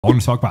I want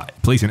to talk about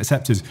Police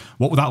Interceptors.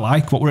 What was that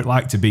like? What were it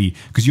like to be?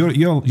 Because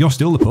you're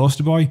still the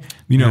poster boy.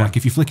 You know, like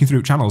if you're flicking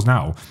through channels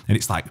now and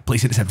it's like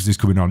Police Interceptors is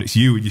coming on, it's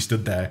you and you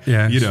stood there.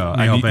 Yeah, you know,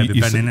 and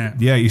baby Ben, innit?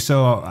 Yeah, you're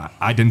so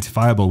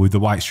identifiable with the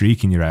white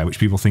streak in your hair, which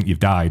people think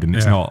you've died, and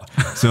it's not.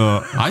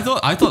 So I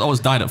thought I was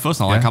dyed at first.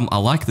 And I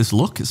like this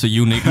look. It's a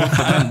unique look.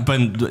 But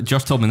then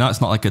Josh told me that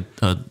it's not like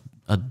a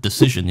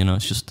decision, you know,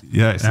 it's just...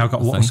 Yeah, I've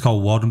got what's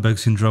called Waardenburg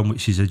syndrome,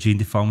 which is a gene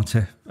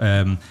deformity.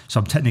 So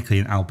I'm technically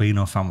an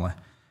albino family.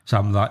 So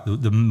I'm like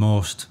the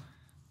most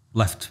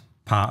left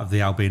part of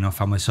the albino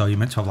family. So you're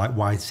meant to have like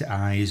white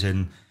eyes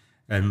and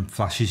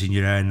flashes in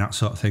your hair and that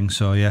sort of thing.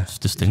 So yeah. It's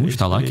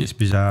distinguished, I like it. It's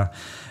bizarre.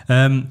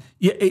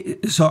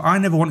 So I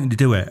never wanted to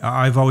do it.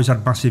 I've always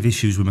had massive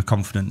issues with my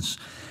confidence.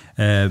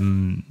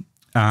 And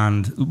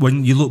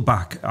when you look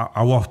back,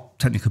 I was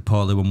technically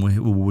poorly when we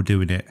were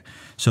doing it.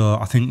 So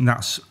I think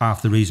that's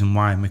half the reason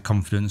why my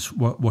confidence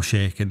was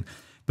shaken.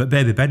 But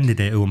Baby Ben did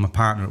it, who was my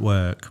partner at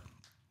work.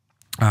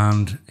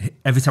 And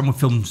every time we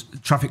filmed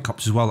traffic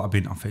cops as well that I've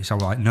been in office, I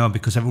was like, no,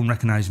 because everyone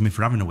recognised me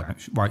for having a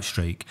white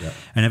streak. Yeah.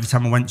 And every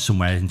time I went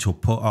somewhere into a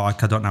pub,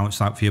 like I don't know what it's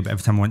like for you, but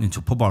every time I went into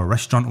a pub or a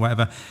restaurant or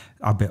whatever,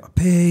 I'd be a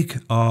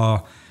pig,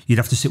 or you'd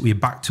have to sit with your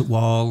back to the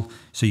wall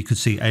so you could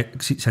see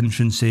exit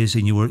entrances,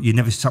 and you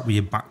never sat with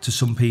your back to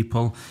some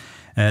people.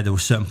 There were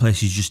certain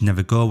places you just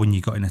never go when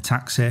you got in a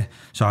taxi.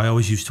 So I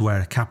always used to wear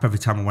a cap every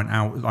time I went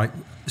out. Like,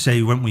 say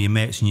you went with your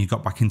mates and you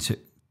got back into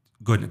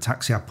going to a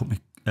taxi, I'd put my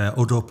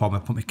hood up on, I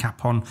put my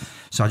cap on.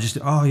 So I just,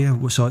 oh yeah,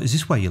 so is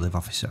this where you live,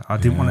 officer? I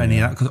didn't want any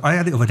of that, because I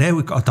had it over there,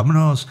 we got a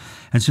Domino's,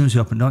 and as soon as we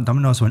opened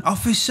Domino's, I went,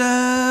 officer,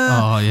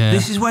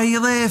 this is where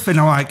you live. And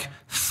I'm like,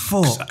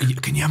 fuck.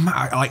 Can you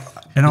imagine? Like,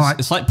 and I'm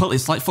it's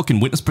like fucking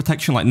witness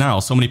protection. Like now,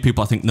 so many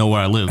people I think know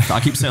where I live. I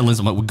keep saying, Liz,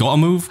 I'm like, we gotta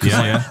move.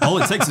 All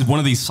it takes is one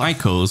of these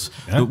psychos,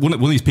 one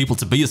of these people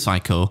to be a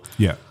psycho.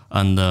 Yeah.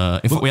 And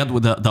in fact, we had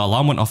the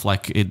alarm went off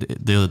like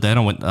the other day, and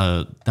I went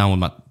down with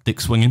my dick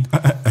swinging.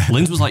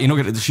 Linz was like, you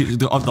know,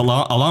 the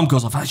alarm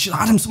goes off. She's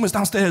like, Adam, someone's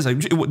downstairs.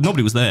 Like,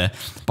 nobody was there,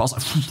 but I was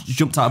like,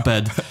 jumped out of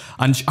bed,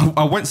 and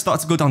I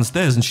started to go down the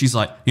stairs, and she's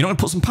like, you're not gonna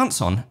put some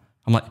pants on?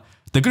 I'm like,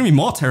 they're gonna be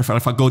more terrified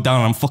if I go down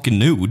and I'm fucking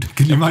nude.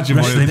 Can you imagine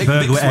what it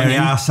looked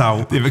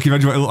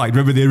like?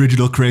 Remember the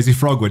original Crazy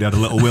Frog when he had a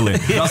little willy?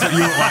 That's what you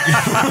look like.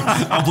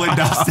 Hobbling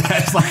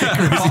downstairs like a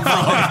crazy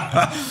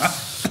frog.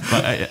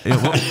 But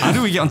how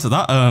do we get onto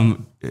that?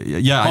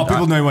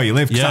 People know where you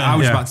live. I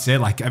was about to say,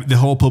 like, the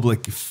whole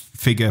public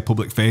figure,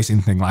 public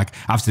facing thing. Like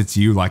I've said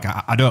to you, like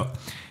I'd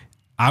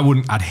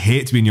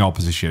hate to be in your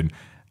position.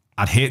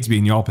 I'd hate to be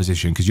in your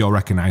position because you're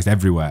recognised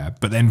everywhere.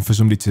 But then for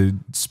somebody to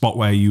spot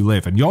where you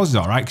live, and yours is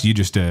all right because you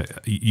just eat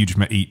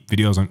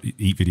videos on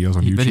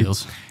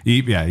YouTube. You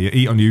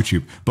eat on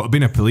YouTube. But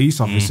being a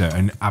police officer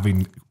and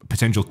having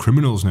potential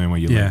criminals knowing where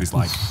you live is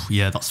like,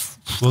 that's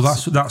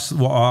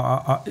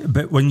what.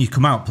 But when you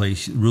come out,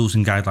 police rules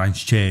and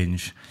guidelines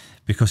change,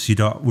 because you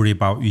don't worry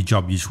about your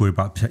job, you just worry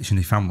about protecting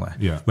your family.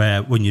 Yeah.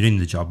 Where when you're in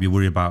the job, you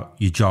worry about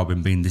your job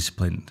and being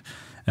disciplined.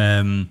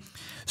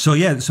 So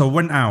I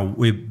went out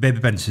with Baby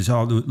Ben's,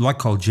 a lad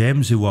called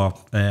James, who was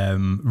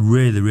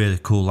really, really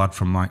cool lad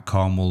from like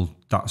Cornwall,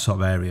 that sort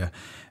of area,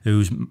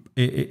 who's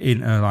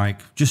into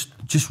like just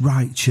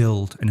right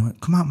chilled. And he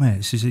went, come out,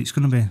 mate,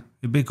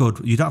 it'll be good,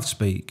 you don't have to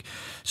speak.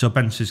 So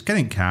Ben says, get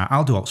in car,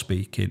 I'll do all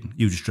speaking,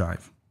 you just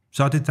drive.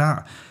 So I did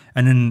that.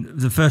 And then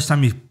the first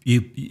time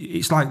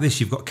it's like this,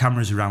 you've got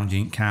cameras around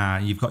you in car,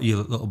 you've got your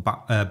little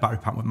battery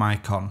pack with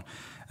mic on,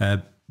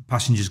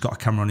 passenger's got a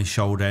camera on his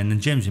shoulder, and then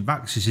James in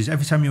back says,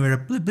 every time you hear a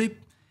blip blip,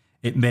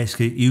 it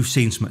basically, you've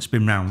seen something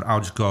spin round, I'll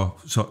just go,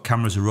 so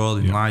cameras are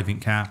rolling live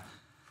in car.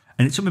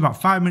 And it took me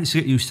about 5 minutes to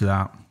get used to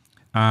that.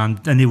 And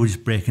then they were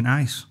just breaking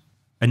ice.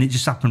 And it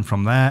just happened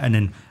from there. And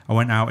then I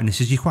went out and he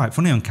says, you're quite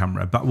funny on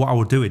camera. But what I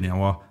was doing, I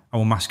was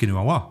masking who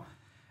I was.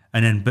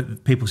 And then,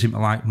 but people seem to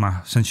like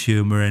my sense of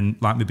humour and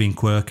like me being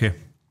quirky.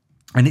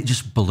 And it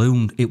just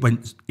ballooned. It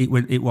was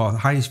the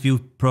highest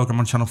viewed programme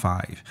on Channel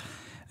 5.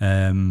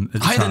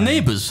 Higher than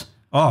Neighbours?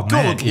 Oh,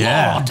 good Lord.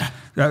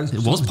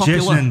 It was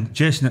popular.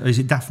 Jason, is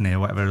it Daphne or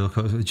whatever?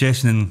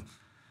 Jason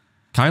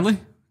and...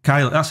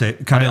 Kylie, that's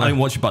it. Kylie. I didn't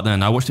watch it back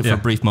then. I watched it for a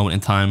brief moment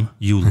in time.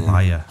 You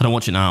liar. I don't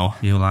watch it now.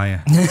 You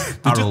liar.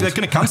 They're going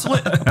to cancel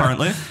it,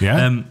 apparently.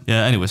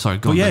 Anyway, sorry,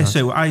 go on.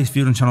 So I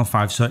viewed on Channel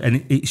 5,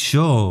 and it's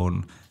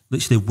shown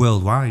literally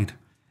worldwide.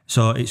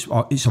 So it's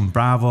on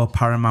Bravo,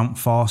 Paramount,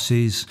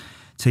 Forces,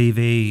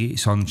 TV,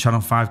 it's on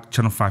Channel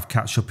 5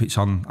 Catch Up, it's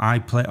on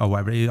iPlay or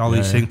whatever, all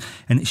these things.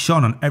 And it's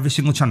shown on every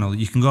single channel.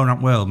 You can go around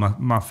the world.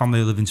 My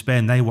family who live in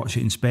Spain, they watch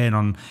it in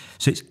Spain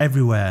so it's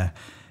everywhere.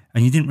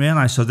 And you didn't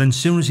realise, so then as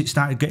soon as it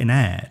started getting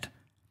aired,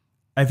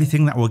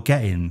 everything that we're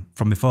getting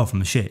from before, from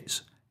the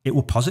shits, it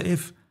was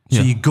positive.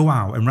 So you go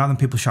out and rather than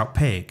people shout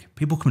pig,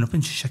 people coming up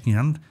and just shaking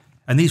your hand.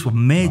 And these were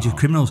major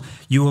criminals.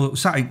 You were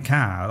sat in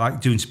car,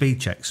 like doing speed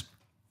checks,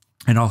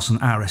 and all of a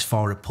sudden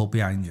RS4 at pull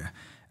behind you,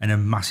 and a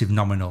massive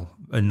nominal.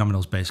 A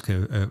nominal's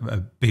basically a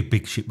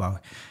big shit boy.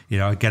 You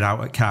know, get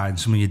out at car and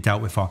someone you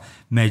dealt with for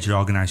major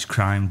organised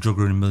crime, drug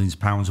running millions of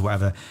pounds or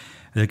whatever.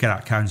 They get out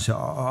of car and say,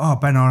 oh,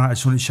 Ben, all right, I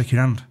just wanted to shake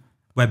your hand.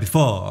 Where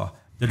before,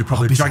 they'd have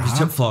probably dragged you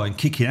to the floor and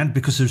kick your head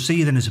because they see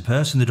you then as a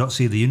person, they don't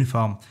see the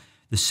uniform.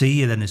 They see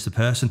you then as the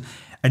person.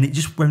 And it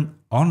just went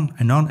on,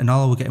 and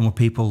all we're getting were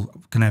people,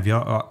 can I have your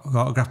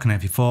autograph, can I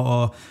have your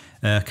photo?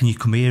 Can you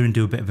come here and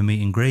do a bit of a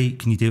meet and greet?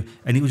 Can you do?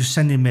 And it was just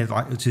sending me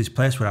like to this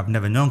place where I've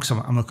never known because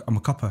I'm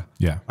a copper.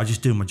 Yeah, I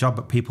just do my job,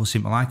 but people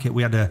seem to like it.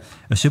 We had a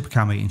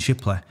supercar meet in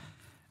Shipley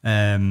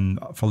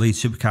for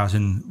Leeds Supercars,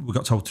 and we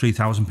got told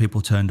 3,000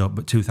 people turned up,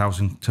 but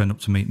 2,000 turned up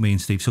to meet me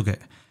and Steve Suggett.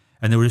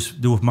 And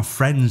there were my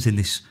friends in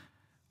this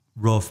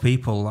row of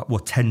people that were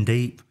 10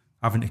 deep,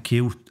 having a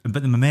queue.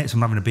 But then my mates,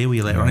 I'm having a beer with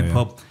you later on in the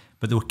pub.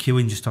 But they were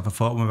queuing just to have a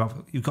photo with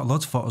me. You've got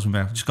loads of photos with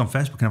me. Just go on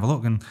Facebook and have a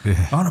look. And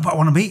oh no, but I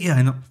want to meet you.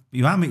 And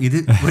you are me. You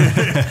did.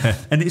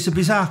 And it's a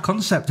bizarre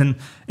concept. And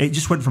it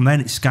just went from there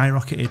and it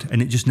skyrocketed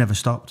and it just never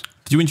stopped.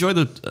 Did you enjoy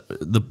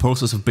the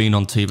process of being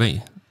on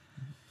TV?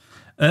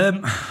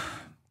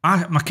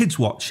 My kids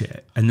watch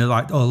it and they're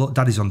like, "Oh look,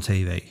 Daddy's on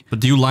TV."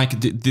 But do you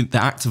like the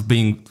act of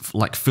being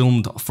like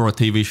filmed for a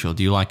TV show?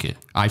 Do you like it?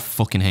 I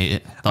fucking hate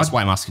it. That's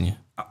why I'm asking you.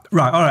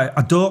 Right, all right.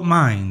 I don't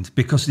mind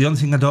because the only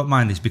thing I don't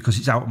mind is because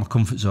it's out of my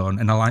comfort zone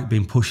and I like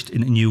being pushed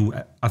into new.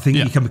 I think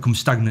you can become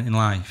stagnant in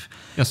life.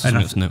 Yes,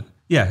 something's new.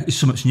 Yeah, it's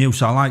so much new,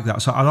 so I like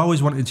that. So I'd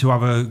always wanted to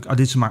have I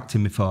did some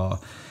acting before.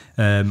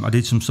 I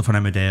did some stuff on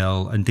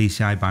Emmerdale and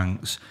DCI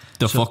Banks.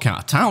 The fuck out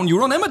of town. You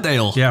were on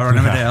Emmerdale. Yeah, we're on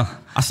Emmerdale.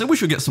 I said we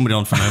should get somebody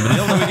on from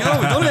Emmerdale. There we go.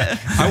 We've done it.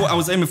 I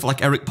was aiming for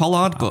like Eric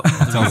Pollard, but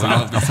I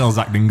tell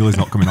Zach Dingle's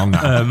not coming on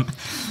now.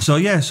 So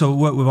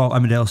worked with all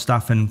Emmerdale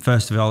staff, and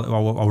first of all, I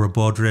was a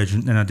border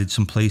agent, then I did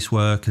some police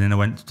work, and then I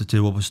went to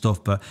do other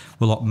stuff. But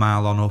we locked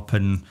Marlon up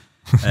and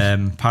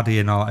Paddy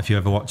and all that, if you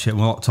ever watch it, and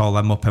we locked all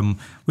them up, and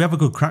we have a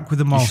good crack with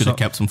them all. You should have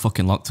kept some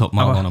fucking locked up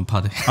Marlon and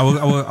Paddy.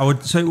 I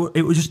would say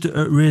it was just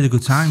a really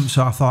good time.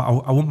 So I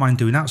thought I wouldn't mind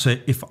doing that. So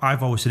if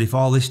I've always said if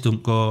all this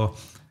don't go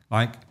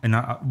like, and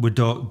we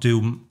don't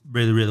do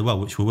really, really well,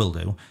 which we will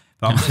do.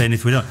 But I'm saying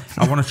if we don't,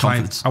 I want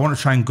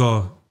to try and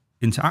go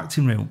into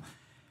acting room.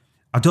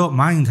 I don't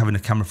mind having a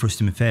camera thrust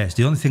in my face.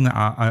 The only thing that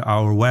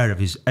I'm aware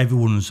of is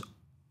everyone's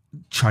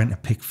trying to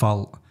pick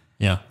fault.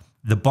 Yeah.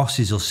 The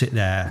bosses will sit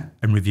there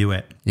and review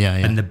it. Yeah.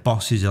 And the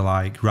bosses are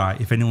like,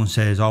 right, if anyone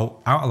says, oh,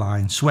 out of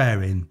line,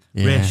 swearing,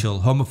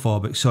 racial,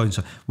 homophobic,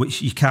 so-and-so,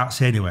 which you can't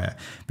say anywhere,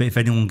 but if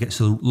anyone gets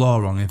the law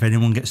wrong, if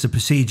anyone gets the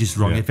procedures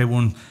wrong, if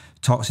everyone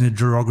talks in a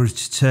derogatory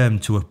term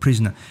to a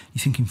prisoner,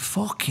 you're thinking,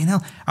 fucking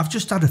hell, I've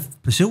just had a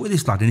pursuit with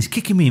this lad and he's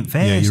kicking me in the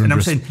face. Yeah,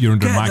 I'm saying, you're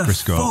under get a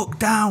microscope. The fuck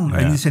down. Yeah.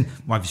 And you're saying,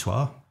 why have you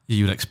swore?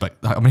 You would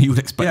expect that. I mean, you would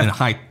expect in a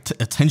high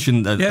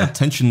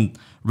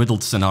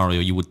attention-riddled scenario,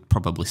 you would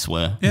probably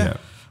swear. Yeah.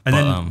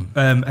 And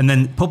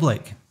then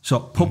public. So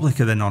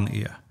public are then on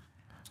here.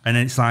 And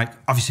then it's like,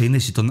 have you seen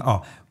this? You've done that.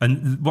 Oh,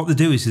 and what they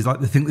do is like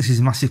they think this is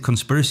a massive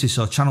conspiracy.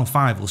 So Channel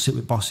 5 will sit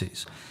with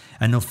bosses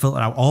and they'll filter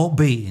out all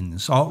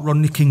beatings, all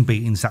Rodney King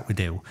beatings that we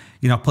do.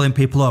 You know, pulling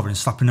people over and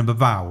slapping them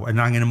about and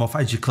hanging them off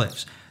edge of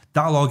cliffs.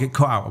 That'll all get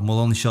cut out and we'll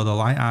only show the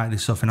light-hearted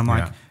stuff. And I'm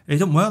like, it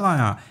don't work like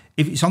that.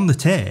 If it's on the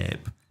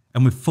tape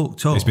and we've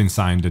fucked up, it's been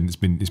signed and it's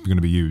going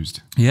to be used.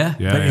 Yeah.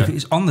 But if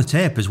it's on the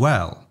tape as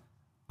well,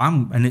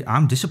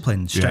 I'm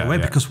disciplined straight away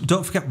because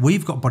don't forget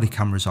we've got body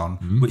cameras on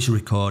which are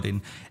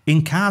recording.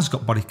 In cars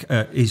got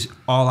is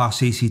all our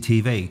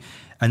CCTV,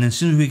 and then as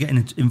soon as we get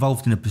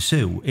involved in a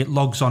pursuit, it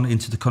logs on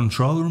into the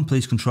control room,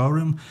 police control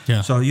room.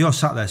 Yeah. So you're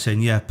sat there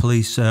saying, "Yeah,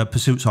 police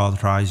pursuit's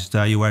authorised.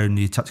 You're wearing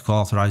the tactical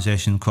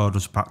authorisation code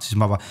of practice,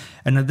 blah blah,"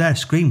 and their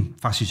screen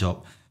flashes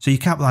up. So you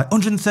can't be like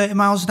 130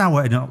 miles an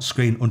hour and not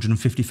screen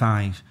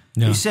 155.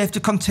 Yeah. It's safe to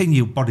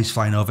continue, bodies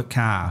flying over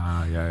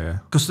car. Yeah.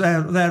 Because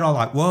they're all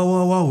like,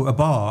 whoa,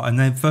 abort. And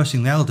then first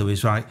thing they'll do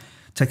is, right,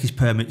 take his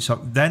permit. So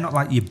they're not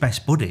like your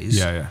best buddies.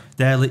 Yeah.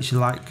 They're literally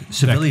like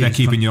civilians. They're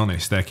keeping you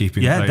honest. They're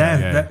keeping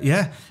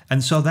Yeah.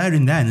 And so they're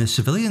in there, and the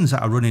civilians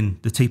that are running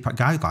the TPAC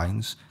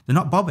guidelines, they're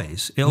not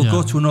bobbies. It'll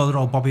go to another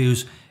old bobby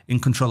who's in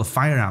control of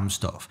firearms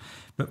stuff.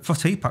 But for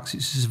TPACs,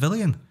 it's a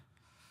civilian.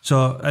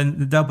 So,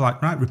 and they'll be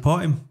like, right,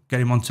 report him, get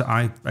him onto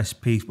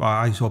ISP or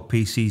ISO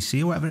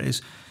PCC or whatever it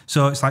is.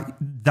 So it's like,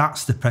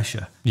 that's the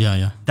pressure.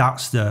 Yeah.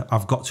 That's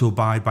I've got to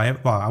abide by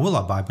it. Well, I will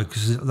abide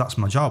because that's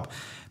my job.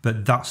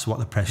 But that's what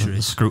the pressure is.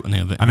 The scrutiny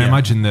of it. And I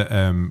imagine that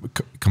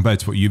compared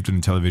to what you've done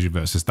in television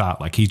versus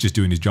that, like he's just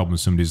doing his job and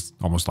somebody's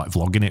almost like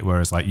vlogging it.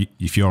 Whereas like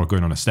if you're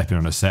stepping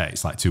on a set,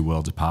 it's like two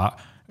worlds apart.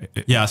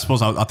 Yeah, I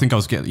suppose I think I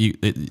was getting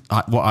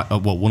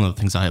one of the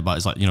things I heard about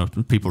is like, you know,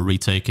 people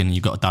retaking,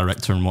 you've got a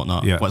director and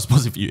whatnot. Yeah. But I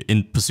suppose if you're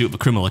in pursuit of a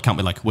criminal, it can't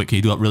be like, wait, can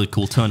you do that really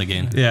cool turn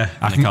again? Yeah.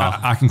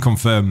 I can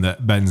confirm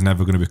that Ben's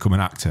never going to become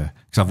an actor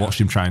because I've watched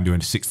him try and do a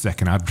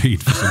 6-second ad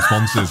read for some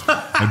sponsors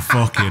and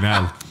fucking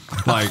hell.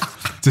 Like,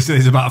 to say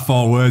there's about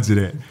 4 words in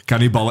it.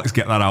 Can you bollocks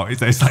get that out?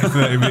 It's like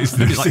 30 minutes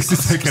to do 60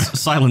 seconds.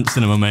 Silent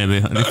cinema, maybe.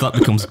 And if that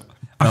becomes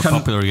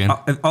popular again.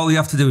 All you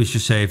have to do is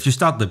just say,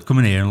 just ad-lib, come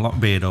in here and lock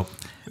beard up.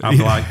 I'd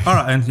be like, all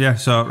right, then,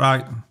 so,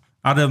 right,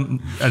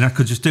 Adam, and I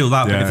could just do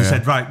that. But if I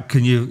said, right,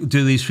 can you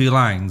do these 3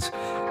 lines?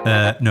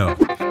 No.